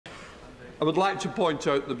I would like to point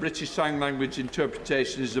out that British Sign Language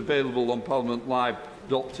interpretation is available on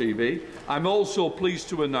parliamentlive.tv. I'm also pleased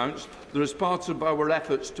to announce that as part of our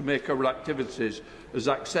efforts to make our activities as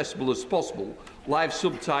accessible as possible, live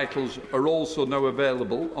subtitles are also now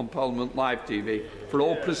available on Parliament Live TV for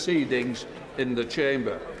all proceedings in the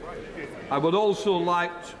Chamber. I would also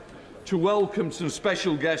like to welcome some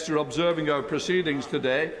special guests who are observing our proceedings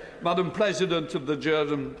today, Madam President of the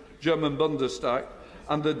German Bundestag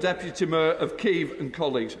and the Deputy Mayor of Kiev and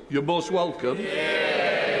colleagues. You're most welcome.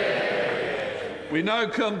 We now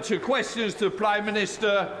come to questions to Prime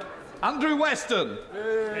Minister Andrew Weston.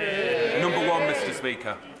 Number one, Mr.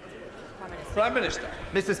 Speaker. Prime Minister.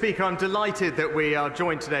 Mr. Speaker, I'm delighted that we are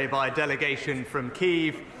joined today by a delegation from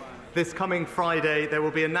Kiev. This coming Friday, there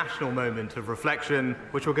will be a national moment of reflection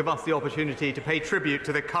which will give us the opportunity to pay tribute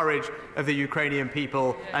to the courage of the Ukrainian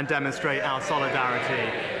people and demonstrate our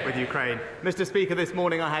solidarity with Ukraine. Mr. Speaker, this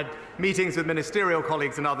morning I had meetings with ministerial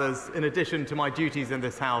colleagues and others. In addition to my duties in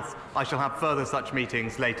this House, I shall have further such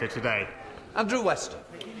meetings later today. Andrew Weston.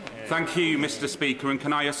 Thank you, Mr. Speaker, and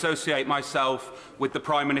can I associate myself with the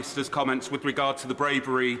Prime Minister's comments with regard to the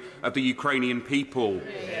bravery of the Ukrainian people.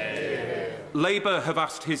 Labour have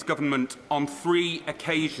asked his government on 3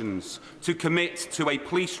 occasions to commit to a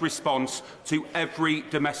police response to every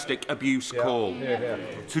domestic abuse call.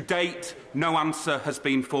 To date, no answer has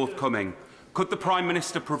been forthcoming. Could the Prime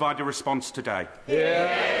Minister provide a response today?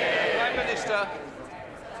 Prime Minister.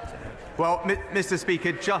 Well, Mr.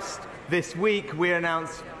 Speaker, just this week we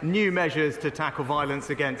announced new measures to tackle violence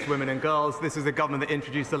against women and girls. This is a government that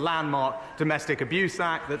introduced the landmark Domestic Abuse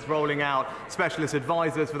Act that's rolling out specialist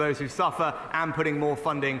advisors for those who suffer and putting more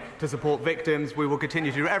funding to support victims. We will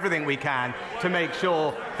continue to do everything we can to make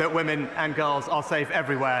sure that women and girls are safe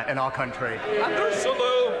everywhere in our country. Andrew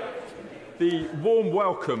Sulu. The warm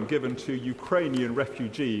welcome given to Ukrainian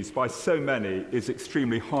refugees by so many is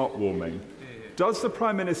extremely heartwarming. Does the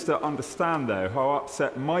Prime Minister understand, though, how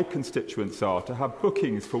upset my constituents are to have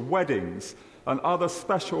bookings for weddings and other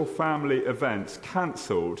special family events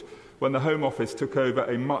cancelled when the Home Office took over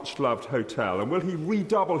a much-loved hotel? And will he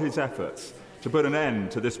redouble his efforts to put an end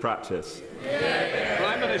to this practice?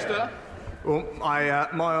 Prime Minister. Well, my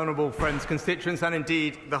honourable friends, constituents and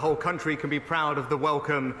indeed the whole country can be proud of the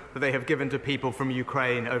welcome that they have given to people from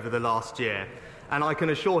Ukraine over the last year. And I can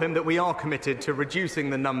assure him that we are committed to reducing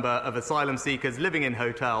the number of asylum seekers living in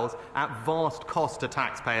hotels at vast cost to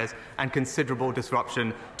taxpayers and considerable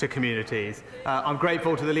disruption to communities. I'm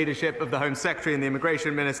grateful to the leadership of the Home Secretary and the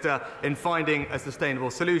Immigration Minister in finding a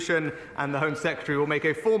sustainable solution, and the Home Secretary will make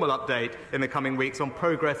a formal update in the coming weeks on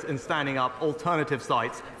progress in standing up alternative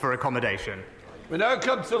sites for accommodation. We now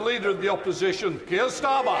come to the Leader of the Opposition, Keir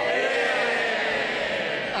Starmer.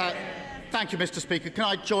 Thank you, Mr. Speaker. Can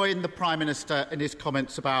I join the Prime Minister in his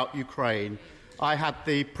comments about Ukraine? I had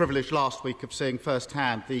the privilege last week of seeing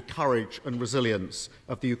firsthand the courage and resilience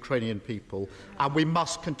of the Ukrainian people, and we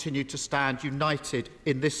must continue to stand united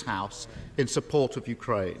in this House in support of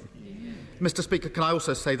Ukraine. Mr. Speaker, can I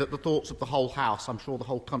also say that the thoughts of the whole House, I'm sure the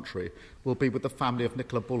whole country, will be with the family of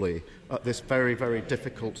Nicola Bulley at this very, very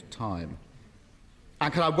difficult time.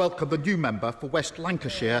 And can I welcome the new member for West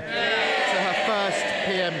Lancashire to her first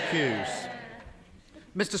PMQs.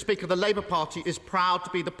 Mr. Speaker, the Labour Party is proud to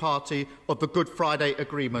be the party of the Good Friday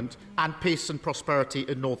Agreement and peace and prosperity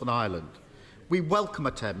in Northern Ireland. We welcome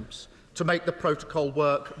attempts to make the protocol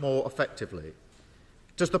work more effectively.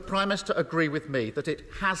 Does the Prime Minister agree with me that it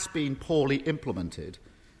has been poorly implemented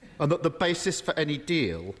and that the basis for any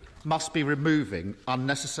deal must be removing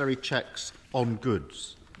unnecessary checks on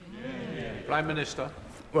goods? Prime Minister.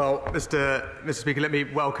 Well, Mr. Speaker, let me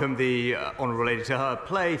welcome the honourable lady to her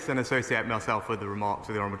place and associate myself with the remarks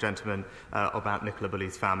of the honourable gentleman about Nicola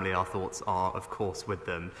Bulley's family. Our thoughts are, of course, with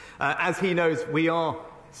them. As he knows, we are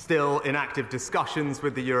still in active discussions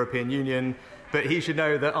with the European Union, but he should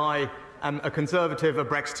know that I am a Conservative, a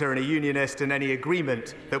Brexiter and a Unionist, and any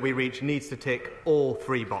agreement that we reach needs to tick all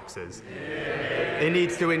 3 boxes. It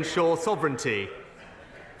needs to ensure sovereignty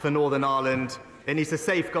for Northern Ireland. It needs to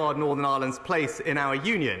safeguard Northern Ireland's place in our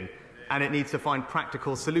union, and it needs to find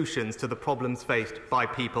practical solutions to the problems faced by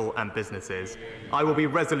people and businesses. I will be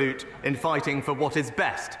resolute in fighting for what is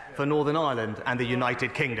best for Northern Ireland and the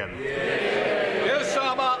United Kingdom. Yes,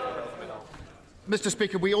 Starmer. Mr.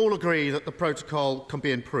 Speaker, we all agree that the protocol can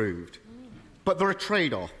be improved, but there are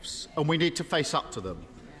trade-offs, and we need to face up to them.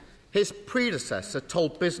 His predecessor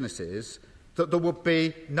told businesses that there would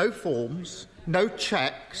be no forms, no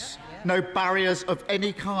checks, no barriers of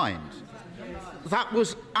any kind. That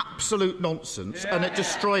was absolute nonsense, and it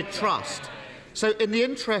destroyed trust. So in the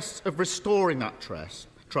interests of restoring that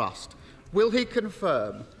trust, will he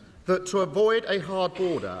confirm that to avoid a hard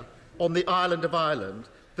border on the island of Ireland,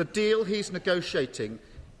 the deal he's negotiating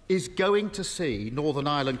is going to see Northern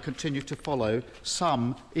Ireland continue to follow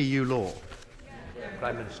some EU law?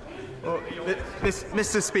 Prime Minister. Well,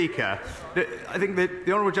 Mr. Speaker, I think the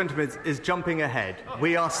honourable gentleman is jumping ahead.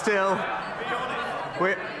 We are still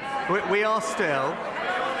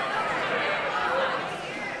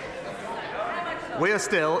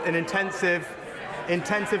in intensive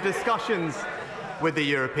discussions with the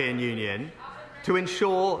European Union to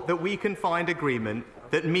ensure that we can find agreement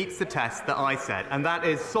that meets the test that I set, and that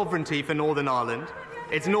is sovereignty for Northern Ireland.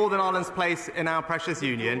 It's Northern Ireland's place in our precious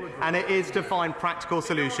union, and it is to find practical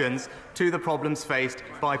solutions to the problems faced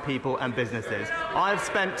by people and businesses. I have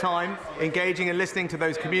spent time engaging and listening to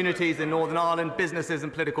those communities in Northern Ireland, businesses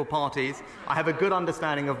and political parties. I have a good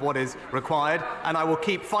understanding of what is required, and I will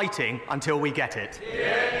keep fighting until we get it.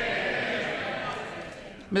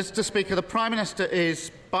 Mr. Speaker, the Prime Minister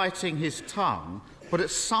is biting his tongue, but at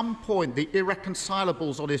some point the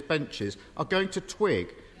irreconcilables on his benches are going to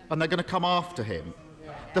twig and they're going to come after him.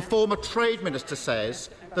 The former Trade Minister says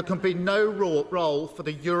there can be no role for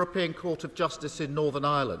the European Court of Justice in Northern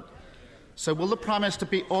Ireland. So will the Prime Minister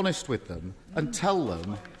be honest with them and tell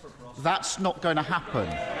them that's not going to happen?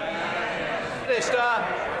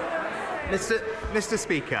 Mr.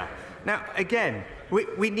 Speaker, now again,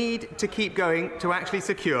 we need to keep going to actually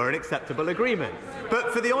secure an acceptable agreement.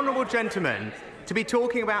 But for the honourable gentleman to be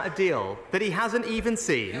talking about a deal that he hasn't even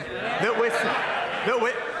seen, that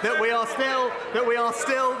we are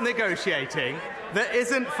still negotiating, that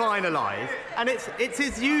isn't finalised, and it's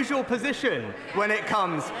his usual position when it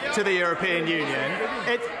comes to the European Union.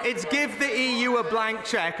 It's give the EU a blank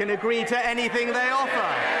cheque and agree to anything they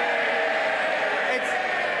offer.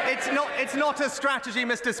 It's not a strategy,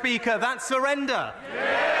 Mr. Speaker. That's surrender.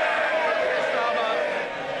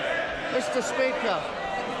 Mr. Speaker,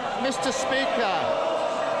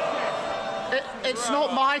 it's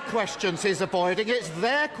not my questions he's avoiding, it's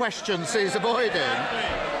their questions he's avoiding.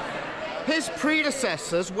 His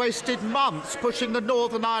predecessors wasted months pushing the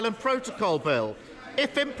Northern Ireland Protocol Bill.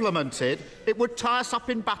 If implemented, it would tie us up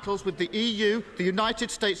in battles with the EU, the United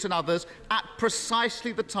States and others at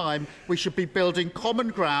precisely the time we should be building common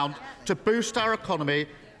ground to boost our economy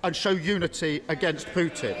and show unity against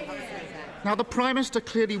Putin. Now, the Prime Minister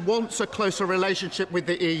clearly wants a closer relationship with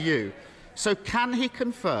the EU, so can he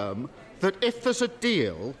confirm that if there's a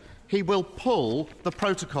deal, he will pull the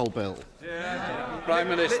Protocol Bill? Prime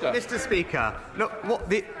Minister. Mr. Speaker, look,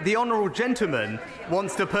 the honourable gentleman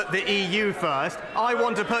wants to put the EU first. I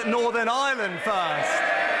want to put Northern Ireland first.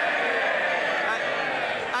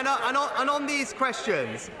 And on these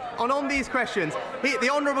questions, the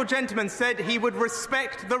honourable gentleman said he would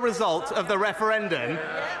respect the result of the referendum,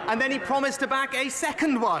 and then he promised to back a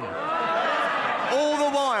second one. All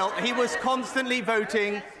the while, he was constantly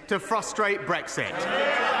voting to frustrate Brexit.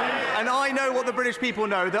 And I know what the British people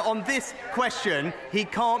know, that on this question, he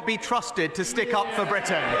can't be trusted to stick up for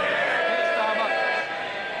Britain.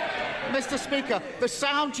 Mr. Speaker, the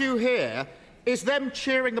sound you hear is them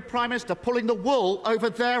cheering the Prime Minister, pulling the wool over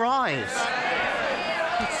their eyes.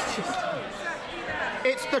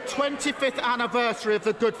 It's the 25th anniversary of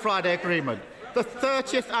the Good Friday Agreement, the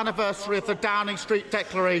 30th anniversary of the Downing Street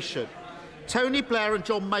Declaration. Tony Blair and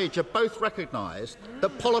John Major both recognised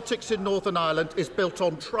that politics in Northern Ireland is built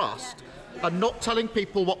on trust and not telling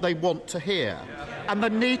people what they want to hear, and the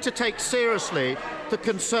need to take seriously the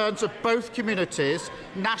concerns of both communities,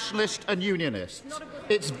 nationalists and unionists.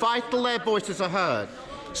 It's vital their voices are heard.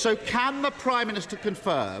 So can the Prime Minister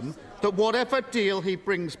confirm that whatever deal he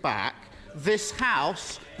brings back, this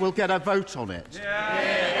House will get a vote on it?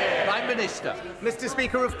 Prime Minister. Mr.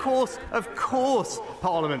 Speaker, of course,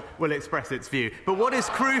 Parliament will express its view. But what is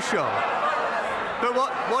crucial?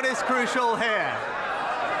 What is crucial here?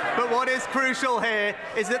 But what is crucial here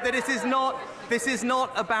is that this is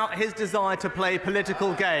not about his desire to play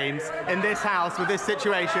political games in this House with this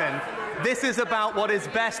situation. This is about what is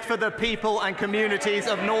best for the people and communities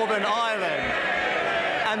of Northern Ireland.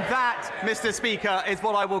 And that, Mr. Speaker, is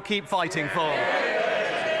what I will keep fighting for.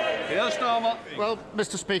 Well,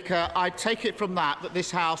 Mr. Speaker, I take it from that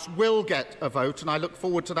this House will get a vote, and I look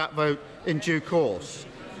forward to that vote in due course.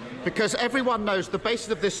 Because everyone knows the basis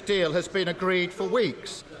of this deal has been agreed for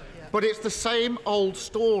weeks. But it's the same old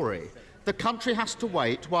story. The country has to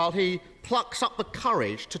wait while he plucks up the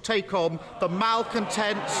courage to take on the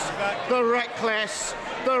malcontents, the reckless,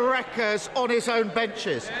 the wreckers on his own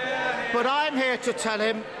benches. But I'm here to tell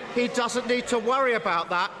him he doesn't need to worry about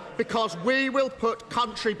that, because we will put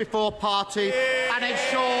country before party and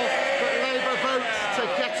ensure that Labour votes to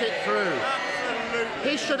get it through.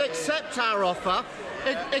 He should accept our offer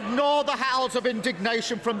ignore the howls of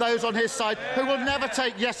indignation from those on his side who will never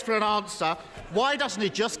take yes for an answer. Why doesn't he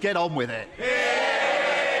just get on with it?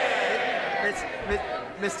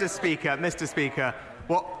 Mr. Speaker,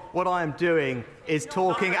 what I am doing is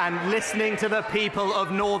talking and listening to the people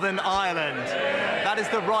of Northern Ireland. That is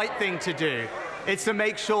the right thing to do. It's to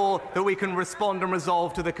make sure that we can respond and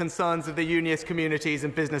resolve to the concerns of the unionist communities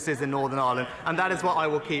and businesses in Northern Ireland, and that is what I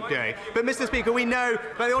will keep doing. But, Mr. Speaker, we know,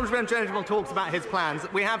 when the Honourable Gentleman talks about his plans,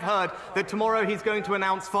 we have heard that tomorrow he's going to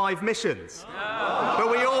announce 5 missions. But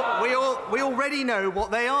we already know what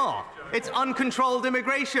they are. It's uncontrolled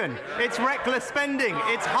immigration, it's reckless spending,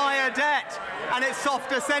 it's higher debt, and it's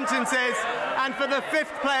softer sentences. And for the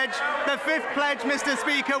fifth pledge, Mr.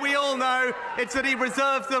 Speaker, we all know it's that he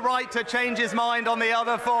reserves the right to change his mind on the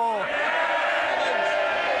other 4.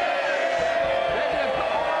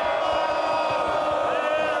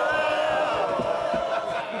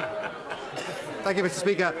 Thank you, Mr.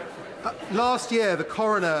 Speaker. Last year, the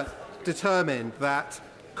coroner determined that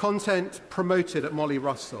content promoted at Molly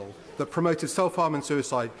Russell that promoted self-harm and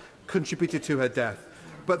suicide contributed to her death.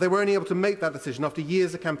 But they were only able to make that decision after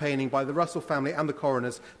years of campaigning by the Russell family and the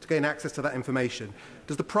coroners to gain access to that information.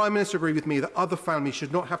 Does the Prime Minister agree with me that other families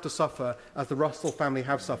should not have to suffer as the Russell family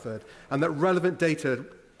have suffered, and that relevant data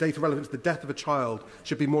relevant to the death of a child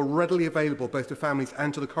should be more readily available both to families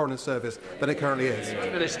and to the coroner's service than it currently is?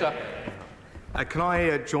 Minister. Can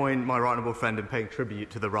I join my right honourable friend in paying tribute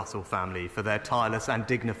to the Russell family for their tireless and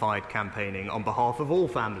dignified campaigning on behalf of all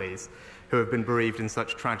families who have been bereaved in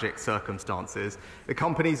such tragic circumstances. The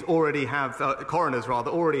coroners already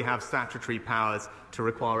have statutory powers to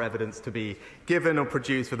require evidence to be given or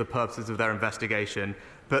produced for the purposes of their investigation,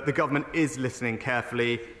 but the government is listening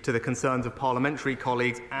carefully to the concerns of parliamentary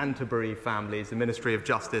colleagues and to bereaved families. The Ministry of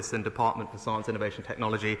Justice and Department for Science, Innovation and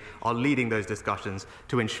Technology are leading those discussions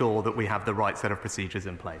to ensure that we have the right set of procedures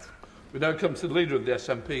in place. We now come to the Leader of the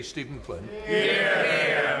SNP, Stephen Flynn.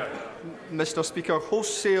 Mr. Speaker,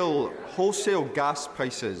 wholesale gas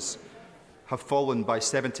prices have fallen by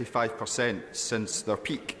 75% since their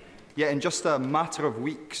peak. Yet in just a matter of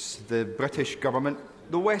weeks, the British government,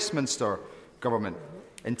 the Westminster government,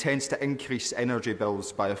 intends to increase energy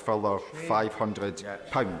bills by a further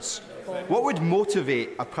 £500. What would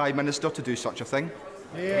motivate a Prime Minister to do such a thing?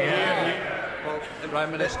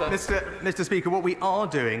 Prime Minister. Mr. Speaker, what we are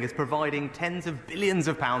doing is providing tens of billions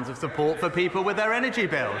of pounds of support for people with their energy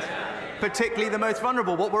bills, particularly the most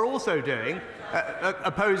vulnerable. What we're also doing,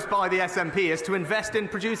 opposed by the SNP, is to invest in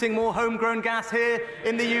producing more homegrown gas here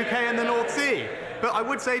in the UK and the North Sea. But I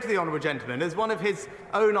would say to the honourable gentleman, as one of his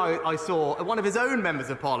own one of his own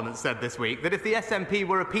members of Parliament said this week, that if the SNP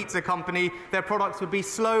were a pizza company, their products would be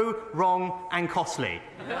slow, wrong and costly.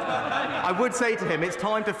 I would say to him, it's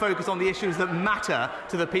time to focus on the issues that matter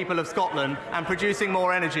to the people of Scotland, and producing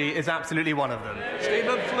more energy is absolutely one of them.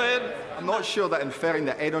 Stephen Flynn. I'm not sure that inferring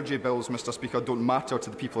that energy bills, Mr. Speaker, don't matter to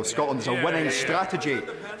the people of Scotland is a winning strategy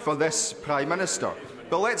for this Prime Minister.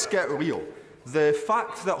 But let's get real. The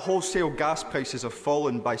fact that wholesale gas prices have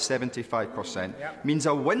fallen by 75% means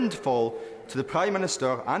a windfall to the Prime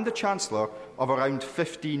Minister and the Chancellor of around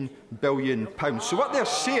 £15 billion. So what they're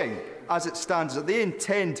saying, as it stands, is that they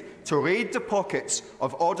intend to raid the pockets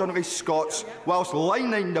of ordinary Scots whilst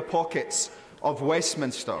lining the pockets of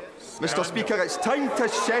Westminster. Mr. Speaker, it's time to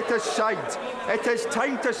set aside. It is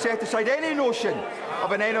time to set aside any notion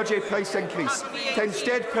of an energy price increase to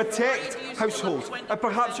instead protect households and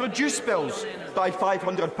perhaps reduce bills by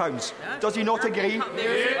 £500. Does he not agree?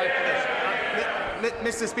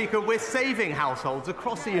 Mr. Speaker, we're saving households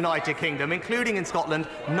across the United Kingdom, including in Scotland,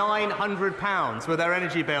 £900 with their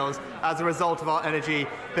energy bills as a result of our energy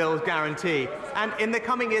bills guarantee. And in the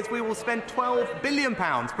coming years, we will spend £12 billion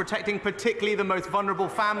protecting particularly the most vulnerable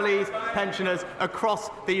families, pensioners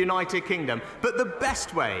across the United Kingdom. But the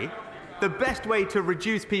best way to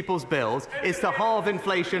reduce people's bills is to halve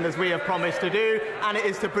inflation, as we have promised to do, and it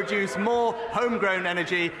is to produce more homegrown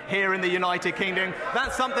energy here in the United Kingdom.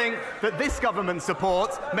 That's something that this government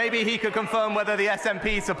supports. Maybe he could confirm whether the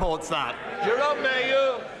SNP supports that. You're up,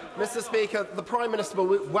 Mayor. Mr. Speaker, the Prime Minister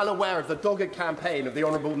was well aware of the dogged campaign of the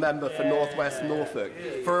Honourable Member for North West Norfolk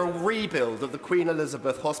for a rebuild of the Queen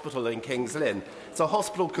Elizabeth Hospital in King's Lynn. It's a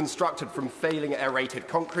hospital constructed from failing aerated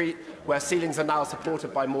concrete, where ceilings are now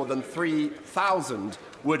supported by more than 3,000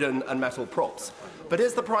 wooden and metal props. But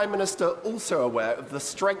is the Prime Minister also aware of the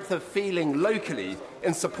strength of feeling locally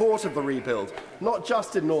in support of the rebuild, not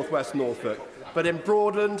just in North West Norfolk, but in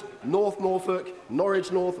Broadland, North Norfolk, Norwich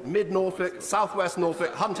North, Mid Norfolk, South West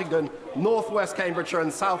Norfolk, Huntingdon, North West Cambridgeshire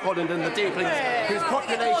and South Holland and the Deeplings, whose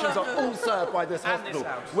populations are all served by this hospital?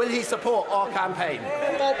 Will he support our campaign?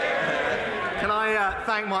 Can I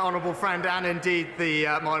thank my honourable friend and indeed my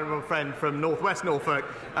honourable friend from North West Norfolk,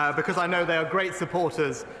 because I know they are great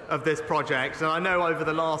supporters of this project, and I know over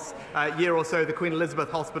the last year or so the Queen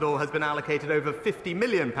Elizabeth Hospital has been allocated over £50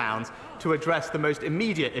 million to address the most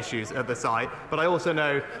immediate issues at the site, but I also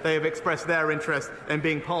know they have expressed their interest in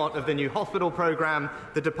being part of the new hospital programme.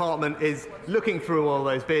 The department is looking through all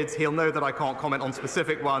those bids. He'll know that I can't comment on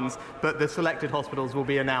specific ones, but the selected hospitals will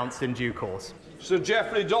be announced in due course. Sir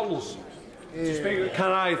Geoffrey Donaldson.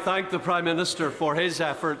 Can I thank the Prime Minister for his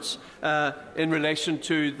efforts in relation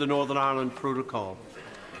to the Northern Ireland Protocol.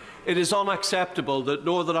 It is unacceptable that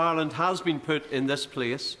Northern Ireland has been put in this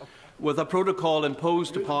place with a protocol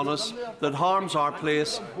imposed upon us that harms our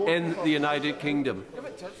place in the United Kingdom.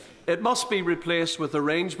 It must be replaced with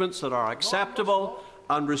arrangements that are acceptable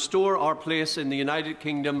and restore our place in the United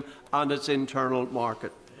Kingdom and its internal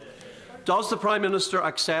market. Does the Prime Minister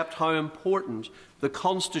accept how important the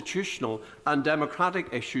constitutional and democratic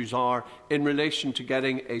issues are in relation to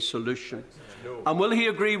getting a solution? And will he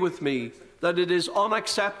agree with me that it is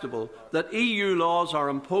unacceptable that EU laws are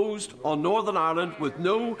imposed on Northern Ireland with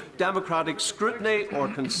no democratic scrutiny or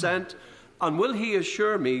consent? And will he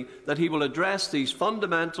assure me that he will address these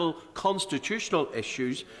fundamental constitutional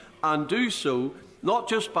issues and do so not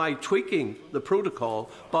just by tweaking the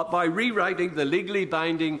protocol, but by rewriting the legally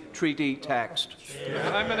binding treaty text?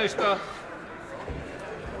 Prime Minister.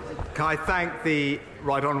 Can I thank the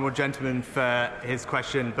right honourable gentleman for his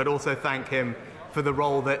question, but also thank him for the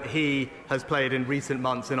role that he has played in recent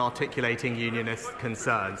months in articulating unionist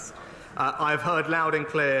concerns. I have heard loud and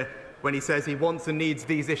clear when he says he wants and needs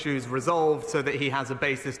these issues resolved so that he has a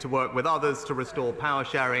basis to work with others to restore power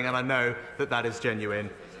sharing, and I know that that is genuine.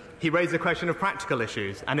 He raised a question of practical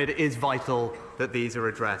issues, and it is vital that these are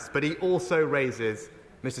addressed. But he also raises,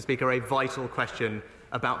 Mr. Speaker, a vital question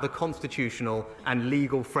about the constitutional and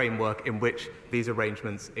legal framework in which these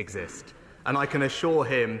arrangements exist. And I can assure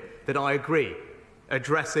him that I agree.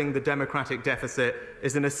 Addressing the democratic deficit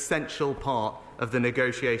is an essential part of the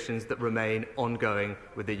negotiations that remain ongoing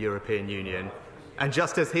with the European Union. And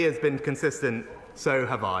just as he has been consistent, so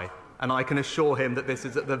have I. And I can assure him that this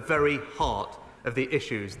is at the very heart of the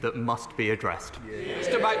issues that must be addressed.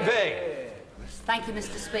 Mr. McVeigh. Thank you,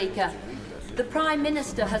 Mr. Speaker. The Prime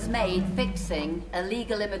Minister has made fixing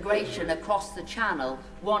illegal immigration across the Channel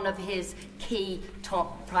one of his key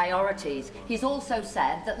top priorities. He's also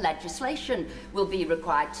said that legislation will be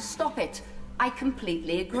required to stop it. I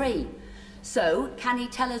completely agree. So, can he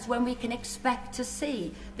tell us when we can expect to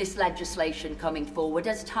see this legislation coming forward,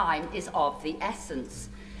 as time is of the essence?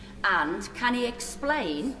 And can he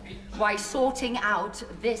explain why sorting out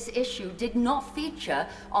this issue did not feature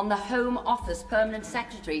on the Home Office Permanent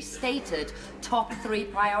Secretary's stated top 3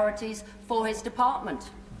 priorities for his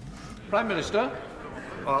department? Prime Minister.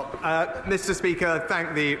 Well, Mr. Speaker,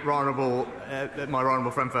 thank my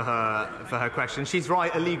honourable friend for her question. She's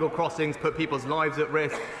right. Illegal crossings put people's lives at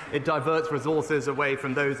risk. It diverts resources away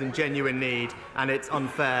from those in genuine need, and it's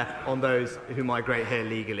unfair on those who migrate here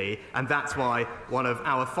legally. And that's why one of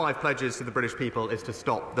our 5 pledges to the British people is to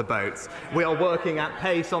stop the boats. We are working at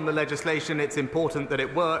pace on the legislation. It's important that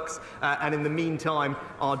it works. And in the meantime,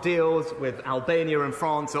 our deals with Albania and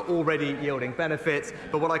France are already yielding benefits.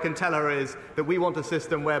 But what I can tell her is that we want a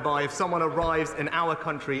system whereby if someone arrives in our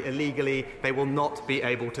country illegally, they will not be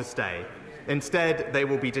able to stay. Instead, they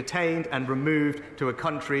will be detained and removed to a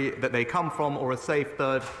country that they come from or a safe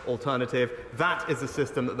third alternative. That is the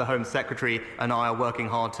system that the Home Secretary and I are working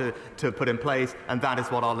hard to put in place, and that is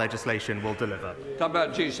what our legislation will deliver. Talk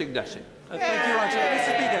about G. Signessi. Thank you,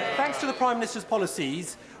 Mr. Speaker. Thanks to the Prime Minister's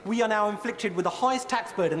policies, we are now inflicted with the highest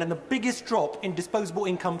tax burden and the biggest drop in disposable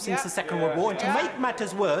income since the Second World War. And to make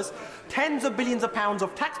matters worse, tens of billions of pounds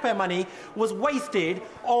of taxpayer money was wasted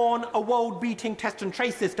on a world-beating test and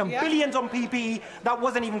trace system, billions on PPE that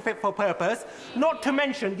wasn't even fit for purpose, not to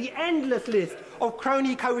mention the endless list of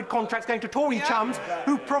crony COVID contracts going to Tory chums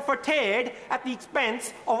who profiteered at the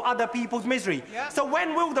expense of other people's misery. So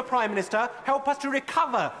when will the Prime Minister help us to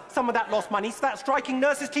recover some of that lost money so that striking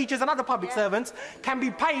nurses, teachers and other public servants can be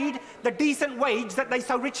paid the decent wage that they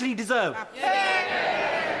so richly deserve?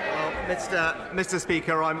 Well, Mr.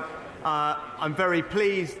 Speaker, I'm very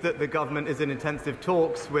pleased that the government is in intensive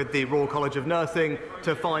talks with the Royal College of Nursing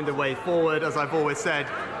to find a way forward. As I've always said,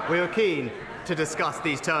 we are keen to discuss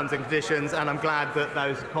these terms and conditions, and I'm glad that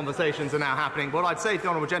those conversations are now happening. What I'd say to the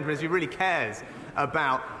honourable gentleman is he really cares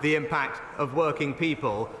about the impact of working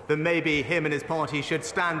people, then maybe him and his party should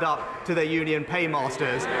stand up to their union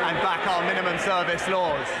paymasters and back our minimum service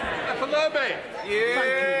laws.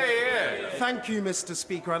 Thank you, Mr.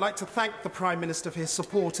 Speaker. I'd like to thank the Prime Minister for his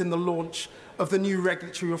support in the launch of the new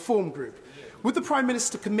regulatory reform group. Would the Prime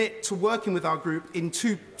Minister commit to working with our group in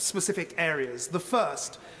two specific areas? The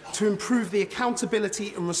first, to improve the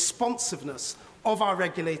accountability and responsiveness of our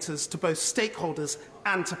regulators to both stakeholders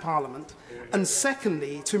and to Parliament. And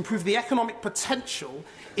secondly, to improve the economic potential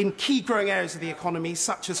in key growing areas of the economy,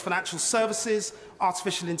 such as financial services,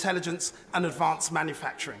 artificial intelligence and advanced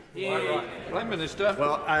manufacturing. Prime Minister.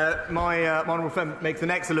 Well, my honourable friend makes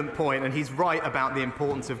an excellent point, and he's right about the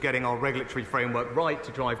importance of getting our regulatory framework right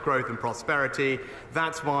to drive growth and prosperity.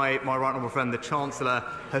 That's why my right honourable friend, the Chancellor,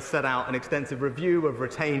 has set out an extensive review of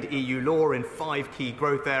retained EU law in 5 key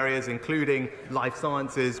growth areas, including life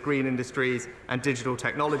sciences, green industries and digital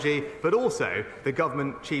technology. But also, the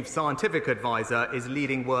Government Chief Scientific Advisor is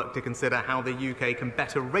leading work to consider how the UK can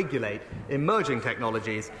better regulate emerging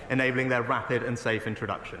technologies, enabling their rapid and safe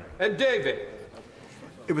introduction. And David.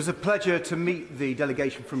 It was a pleasure to meet the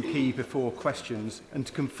delegation from Key before questions and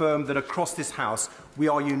to confirm that across this House we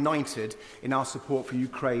are united in our support for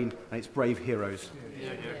Ukraine and its brave heroes.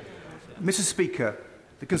 Mr. Speaker,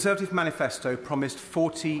 the Conservative manifesto promised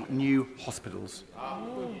 40 new hospitals.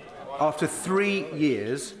 After 3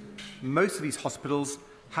 years, most of these hospitals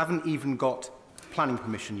haven't even got planning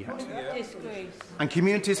permission yet. And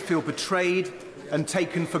communities feel betrayed and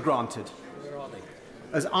taken for granted.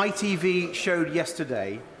 As ITV showed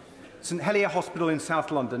yesterday, St Helier Hospital in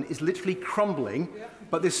South London is literally crumbling,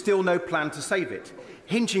 but there's still no plan to save it.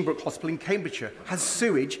 Hinchingbrook Hospital in Cambridgeshire has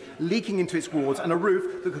sewage leaking into its wards and a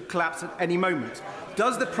roof that could collapse at any moment.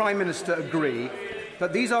 Does the Prime Minister agree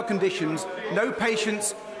that these are conditions no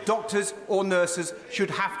patients, doctors or nurses should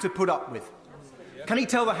have to put up with? Can he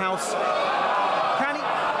tell the House... Order!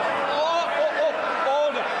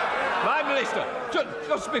 Prime Minister,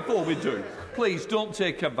 just before we do, please don't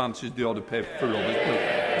take advantage of the order paper for others, please.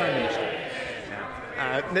 Prime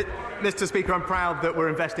Minister. Mr. Speaker, I'm proud that we're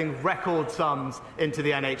investing record sums into the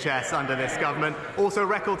NHS under this government. Also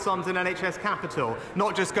record sums in NHS Capital,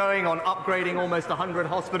 not just going on upgrading almost 100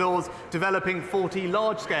 hospitals, developing 40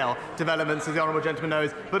 large-scale developments, as the honourable gentleman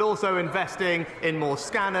knows, but also investing in more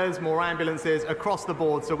scanners, more ambulances across the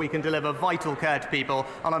board so we can deliver vital care to people.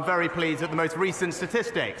 And I'm very pleased that the most recent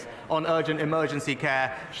statistics on urgent emergency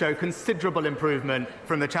care show considerable improvement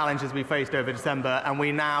from the challenges we faced over December, and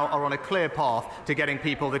we now are on a clear path to getting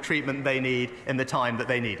people the treatment they need in the time that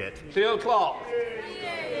they need it. Theo Clark.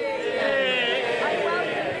 I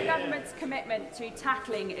welcome the government's commitment to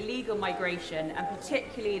tackling illegal migration and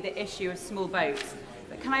particularly the issue of small boats.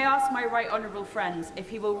 But can I ask my right honourable friends if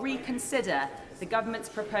he will reconsider the government's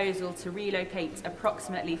proposal to relocate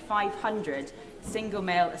approximately 500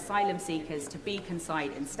 single-male asylum seekers to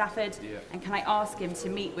Beaconside in Stafford? And can I ask him to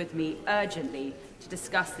meet with me urgently to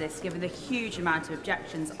discuss this, given the huge amount of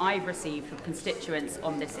objections I've received from constituents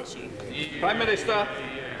on this issue? Prime Minister.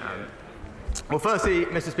 Well, firstly,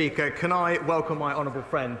 Mr. Speaker, can I welcome my honourable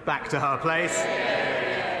friend back to her place?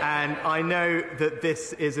 And I know that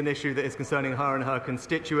this is an issue that is concerning her and her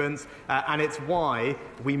constituents, and it's why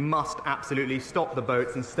we must absolutely stop the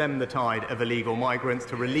boats and stem the tide of illegal migrants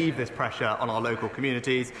to relieve this pressure on our local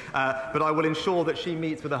communities. But I will ensure that she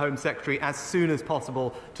meets with the Home Secretary as soon as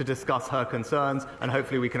possible to discuss her concerns, and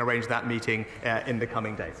hopefully we can arrange that meeting in the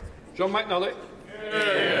coming days. John McNally.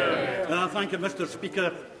 Thank you, Mr.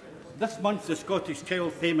 Speaker. This month, the Scottish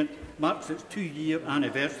Child Payment marks its 2-year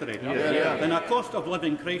anniversary. In a cost of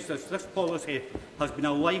living crisis, this policy has been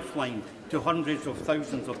a lifeline to hundreds of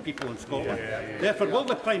thousands of people in Scotland. Therefore, will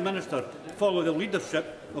the Prime Minister follow the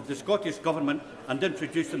leadership of the Scottish Government and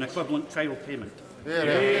introduce an equivalent child payment?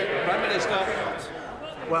 Prime Minister.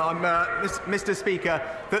 Well, Mr. Speaker,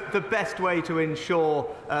 the best way to ensure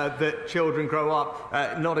that children grow up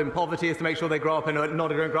not in poverty is to make sure they grow up in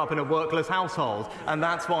a workless household. And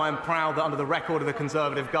that's why I'm proud that under the record of the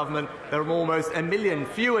Conservative government, there are almost 1 million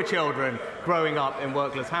fewer children growing up in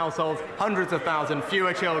workless households, hundreds of thousands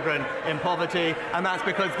fewer children in poverty. And that's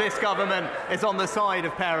because this government is on the side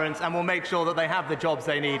of parents and will make sure that they have the jobs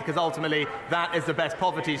they need, because ultimately that is the best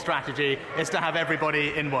poverty strategy, is to have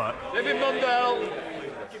everybody in work. David Mundell.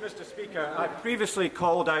 Mr. Speaker, I previously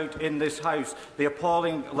called out in this House the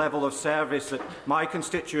appalling level of service that my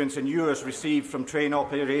constituents and yours received from train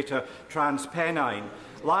operator TransPennine.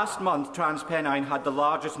 Last month, TransPennine had the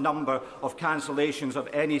largest number of cancellations of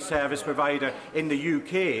any service provider in the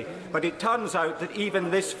UK, but it turns out that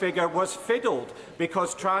even this figure was fiddled,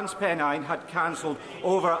 because TransPennine had cancelled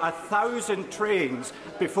over 1,000 trains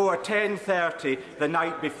before 10:30 the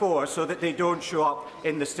night before, so that they don't show up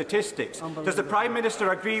in the statistics. Does the Prime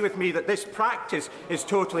Minister agree with me that this practice is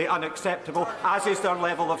totally unacceptable, as is their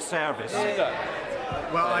level of service?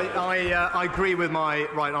 Well, I agree with my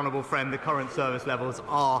right honourable friend. The current service levels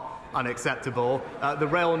are unacceptable. The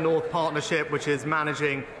Rail North Partnership, which is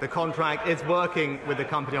managing the contract, is working with the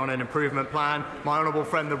company on an improvement plan. My honourable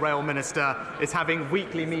friend, the Rail Minister, is having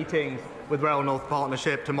weekly meetings with Rail North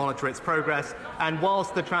Partnership to monitor its progress. And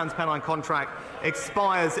whilst the Transpennine contract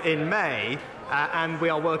expires in May, and we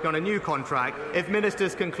are working on a new contract, if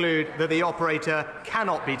ministers conclude that the operator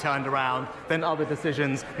cannot be turned around, then other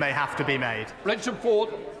decisions may have to be made. Richard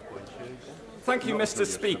Ford. Thank you, Mr.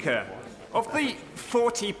 Speaker. Of the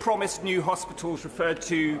 40 promised new hospitals referred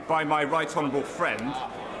to by my right honourable friend,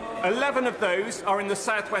 11 of those are in the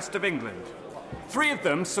southwest of England. 3 of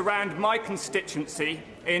them surround my constituency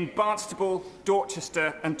in Barnstaple,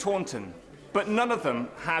 Dorchester and Taunton, but none of them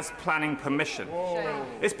has planning permission.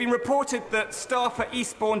 It's been reported that staff at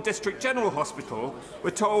Eastbourne District General Hospital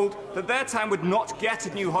were told that their town would not get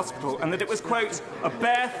a new hospital and that it was, quote, a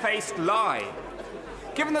barefaced lie.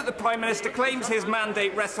 Given that the Prime Minister claims his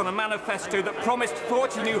mandate rests on a manifesto that promised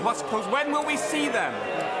 40 new hospitals, when will we see them?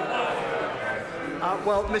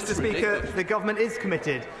 Well, Mr. Speaker, the government is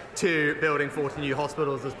committed to building 40 new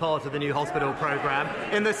hospitals as part of the new hospital programme.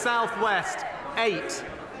 In the southwest, 8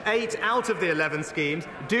 out of the 11 schemes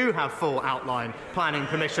do have full outline planning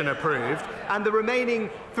permission approved, and the remaining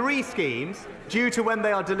 3 schemes, due to when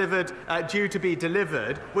they are due to be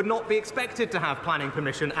delivered, would not be expected to have planning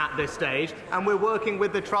permission at this stage, and we're working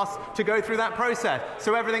with the Trust to go through that process.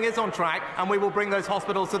 So everything is on track, and we will bring those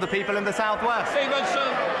hospitals to the people in the southwest.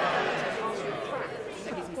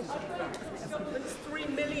 £3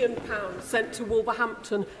 million sent to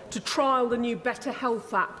Wolverhampton to trial the new Better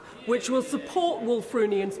Health app, which will support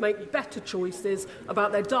Wolfrunians make better choices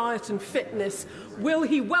about their diet and fitness. Will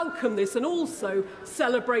he welcome this and also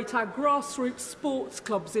celebrate our grassroots sports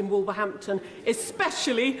clubs in Wolverhampton,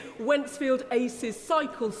 especially Wentzfield Aces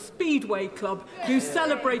Cycle Speedway Club, who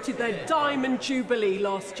celebrated their Diamond Jubilee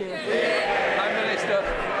last year? Prime Minister.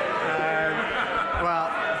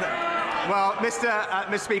 Well,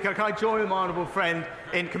 Mr. Speaker, can I join my honourable friend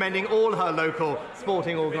in commending all her local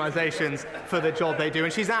sporting organisations for the job they do?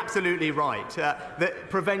 And she's absolutely right. That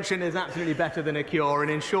prevention is absolutely better than a cure,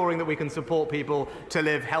 and ensuring that we can support people to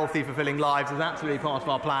live healthy, fulfilling lives is absolutely part of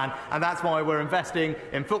our plan. And that's why we're investing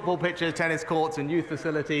in football pitches, tennis courts and youth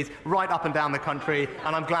facilities right up and down the country.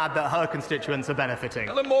 And I'm glad that her constituents are benefiting.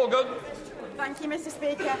 Ellen Morgan. Thank you, Mr.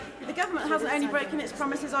 Speaker. The government hasn't only broken its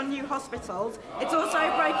promises on new hospitals, it's also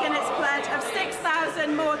broken its pledge of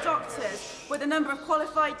 6,000 more doctors, with the number of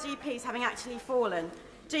qualified GPs having actually fallen.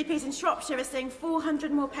 GPs in Shropshire are seeing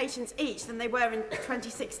 400 more patients each than they were in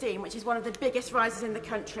 2016, which is one of the biggest rises in the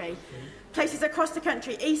country. Places across the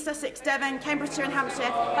country, East Sussex, Devon, Cambridgeshire and Hampshire,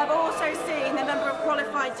 have also seen the number of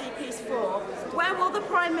qualified GPs fall. When will the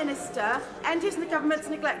Prime Minister end his government's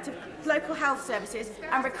neglect of local health services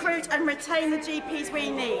and recruit and retain the GPs we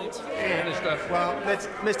need? Well,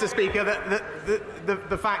 Mr. Speaker,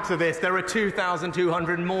 the facts are this. There are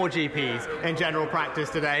 2,200 more GPs in general practice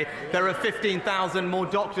today. There are 15,000 more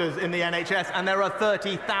doctors in the NHS, and there are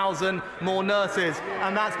 30,000 more nurses.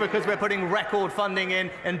 And that's because we're putting record funding in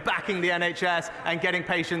and backing the NHS and getting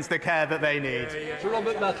patients the care that they need.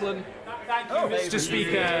 Robert Matlin. Thank you, Mr.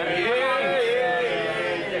 Speaker.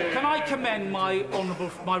 Can I commend my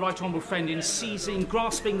right honourable friend in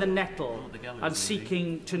grasping the nettle and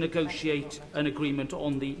seeking to negotiate an agreement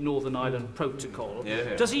on the Northern Ireland Protocol?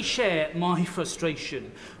 Does he share my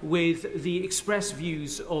frustration with the expressed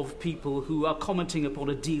views of people who are commenting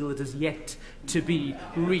upon a deal that has yet to be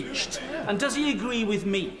reached? And does he agree with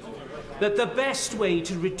me that the best way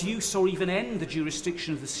to reduce or even end the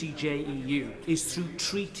jurisdiction of the CJEU is through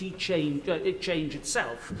treaty change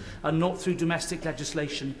itself and not through domestic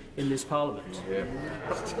legislation in this Parliament?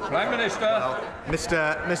 Prime Minister. Well,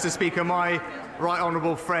 Mr. Speaker, my right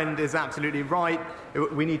honourable friend is absolutely right.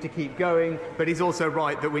 We need to keep going, but he's also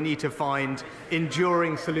right that we need to find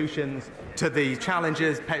enduring solutions to the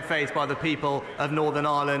challenges faced by the people of Northern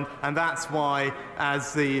Ireland, and that's why,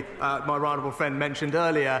 as my right honourable friend mentioned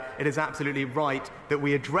earlier, it is absolutely right that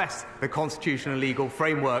we address the constitutional and legal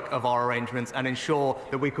framework of our arrangements and ensure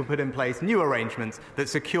that we can put in place new arrangements that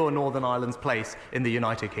secure Northern Ireland's place in the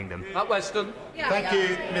United Kingdom. At Weston. Thank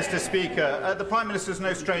you, Mr. Speaker. The Prime Minister is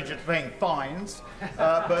no stranger to paying fines,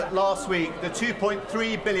 but last week the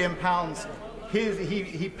 £2.3 billion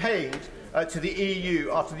he paid to the EU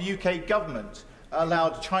after the UK government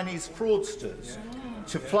allowed Chinese fraudsters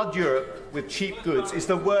to flood Europe with cheap goods is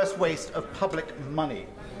the worst waste of public money.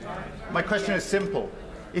 My question is simple.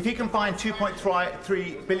 If he can find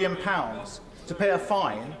 £2.3 billion to pay a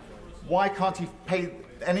fine, why can't he pay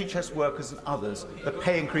NHS workers and others the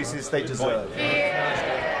pay increases they deserve?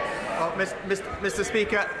 Well, Mr.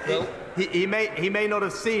 Speaker, he may not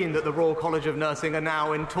have seen that the Royal College of Nursing are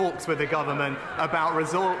now in talks with the government about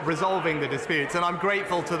resolving the disputes, and I'm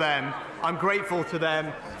grateful to them. I'm grateful to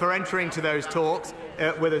them for entering to those talks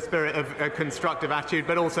with a spirit of a constructive attitude,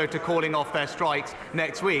 but also to calling off their strikes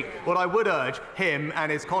next week. What I would urge him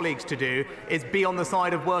and his colleagues to do is be on the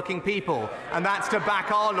side of working people, and that's to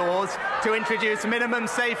back our laws to introduce minimum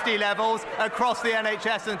safety levels across the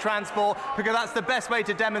NHS and transport, because that's the best way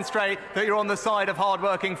to demonstrate that you're on the side of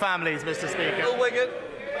hard-working families, Mr. Speaker.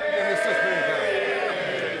 Mr. Speaker,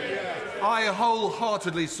 I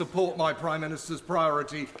wholeheartedly support my Prime Minister's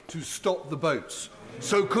priority to stop the boats.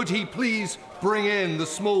 So could he please bring in the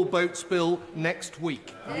small boats bill next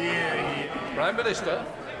week? Prime Minister.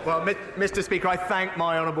 Well, Mr. Speaker, I thank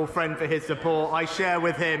my honourable friend for his support. I share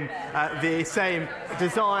with him the same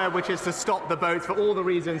desire, which is to stop the boats for all the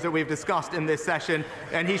reasons that we've discussed in this session,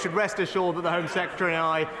 and he should rest assured that the Home Secretary and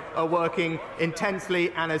I are working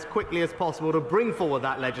intensely and as quickly as possible to bring forward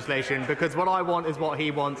that legislation, because what I want is what he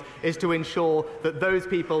wants, is to ensure that those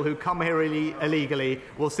people who come here illegally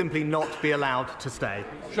will simply not be allowed to stay.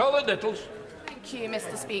 Charlotte Nettles. Thank you,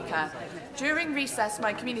 Mr. Speaker. During recess,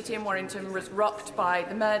 my community in Warrington was rocked by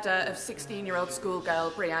the murder of 16-year-old schoolgirl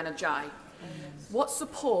Brianna Jai. What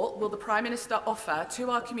support will the Prime Minister offer to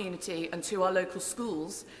our community and to our local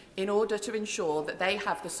schools in order to ensure that they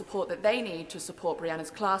have the support that they need to support Brianna's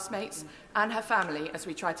classmates and her family as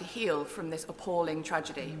we try to heal from this appalling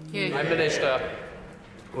tragedy? Prime Minister.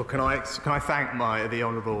 Well, can I thank the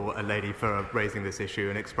honourable lady for raising this issue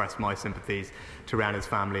and express my sympathies to Rihanna's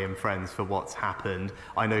family and friends for what's happened.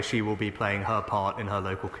 I know she will be playing her part in her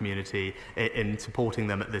local community in supporting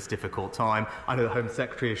them at this difficult time. I know the Home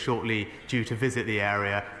Secretary is shortly due to visit the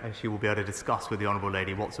area, and she will be able to discuss with the honourable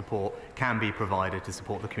lady what support can be provided to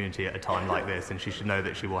support the community at a time like this, and she should know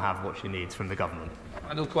that she will have what she needs from the government.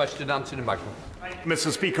 Final question, Anthony Magnum. Mr.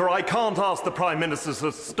 Speaker, I can't ask the Prime Minister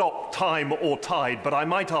to stop time or tide, but I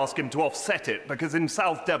might ask him to offset it, because in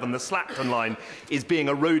South Devon the Slapton line is being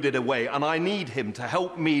eroded away, and I need him to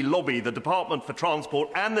help me lobby the Department for Transport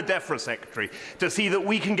and the DEFRA Secretary to see that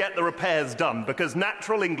we can get the repairs done, because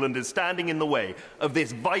Natural England is standing in the way of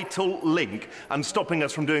this vital link and stopping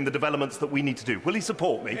us from doing the developments that we need to do. Will he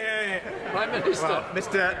support me? Prime Minister. Well,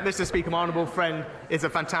 Mr. Speaker, my honourable friend is a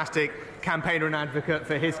fantastic campaigner and advocate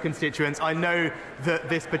for his constituents. I know that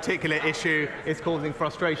this particular issue is causing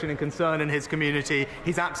frustration and concern in his community.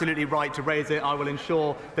 He's absolutely right to raise it. I will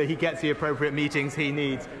ensure that he gets the appropriate meetings he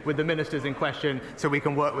needs with the ministers in question so we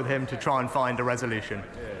can work with him to try and find a resolution.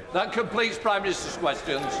 That completes Prime Minister's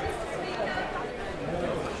questions.